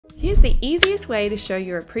Here's the easiest way to show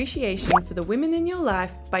your appreciation for the women in your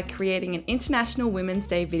life by creating an International Women's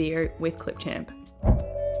Day video with CLIPCHAMP.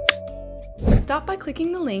 Start by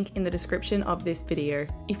clicking the link in the description of this video.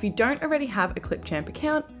 If you don't already have a CLIPCHAMP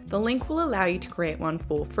account, the link will allow you to create one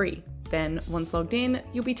for free. Then, once logged in,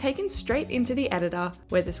 you'll be taken straight into the editor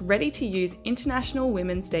where this ready-to-use International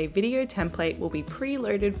Women's Day video template will be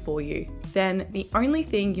preloaded for you. Then, the only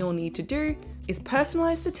thing you'll need to do is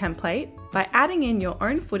personalize the template by adding in your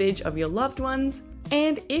own footage of your loved ones,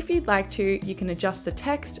 and if you'd like to, you can adjust the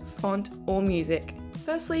text, font, or music.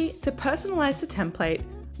 Firstly, to personalize the template,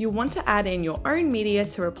 you'll want to add in your own media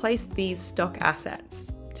to replace these stock assets.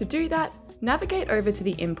 To do that, navigate over to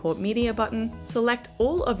the Import Media button, select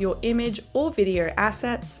all of your image or video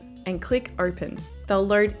assets, and click Open. They'll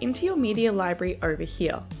load into your media library over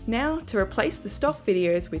here. Now, to replace the stock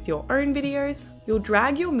videos with your own videos, you'll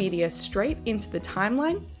drag your media straight into the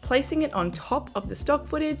timeline, placing it on top of the stock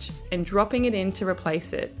footage and dropping it in to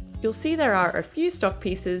replace it. You'll see there are a few stock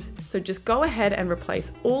pieces, so just go ahead and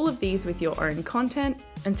replace all of these with your own content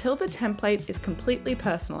until the template is completely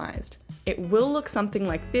personalized. It will look something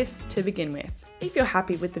like this to begin with. If you're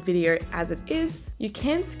happy with the video as it is, you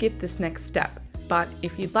can skip this next step. But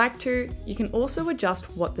if you'd like to, you can also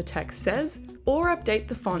adjust what the text says or update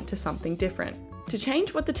the font to something different. To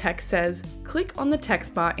change what the text says, click on the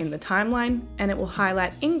text bar in the timeline and it will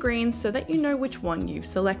highlight in green so that you know which one you've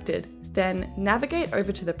selected. Then navigate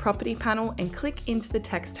over to the property panel and click into the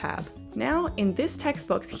text tab. Now in this text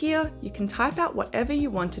box here, you can type out whatever you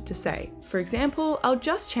want it to say. For example, I'll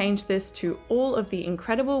just change this to all of the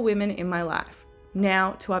incredible women in my life.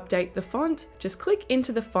 Now, to update the font, just click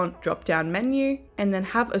into the font drop-down menu and then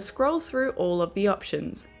have a scroll through all of the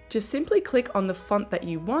options. Just simply click on the font that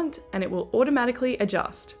you want and it will automatically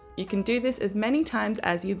adjust. You can do this as many times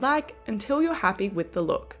as you'd like until you're happy with the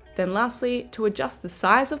look. Then lastly, to adjust the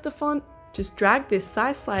size of the font, just drag this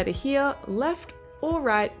size slider here, left or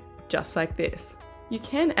right, just like this. You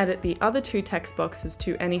can edit the other two text boxes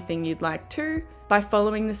to anything you'd like to by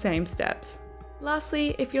following the same steps.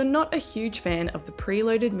 Lastly, if you're not a huge fan of the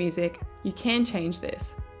preloaded music, you can change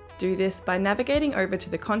this. Do this by navigating over to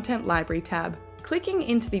the Content Library tab, clicking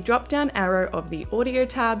into the drop-down arrow of the Audio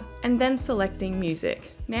tab, and then selecting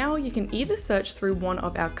Music. Now you can either search through one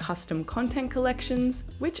of our custom content collections,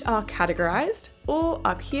 which are categorized, or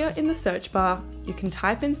up here in the search bar, you can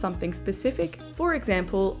type in something specific. For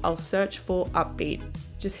example, I'll search for Upbeat.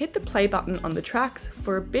 Just hit the play button on the tracks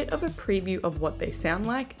for a bit of a preview of what they sound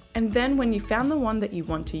like, and then when you found the one that you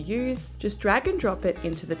want to use, just drag and drop it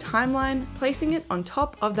into the timeline, placing it on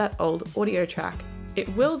top of that old audio track.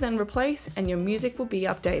 It will then replace and your music will be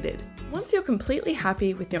updated. Once you're completely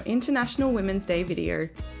happy with your International Women's Day video,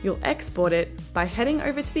 you'll export it by heading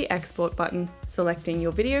over to the Export button, selecting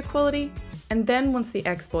your video quality, and then once the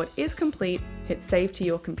export is complete, hit save to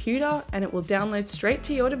your computer and it will download straight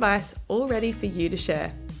to your device, all ready for you to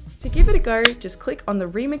share. To give it a go, just click on the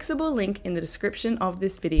remixable link in the description of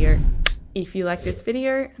this video. If you like this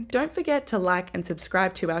video, don't forget to like and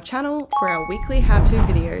subscribe to our channel for our weekly how-to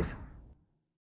videos.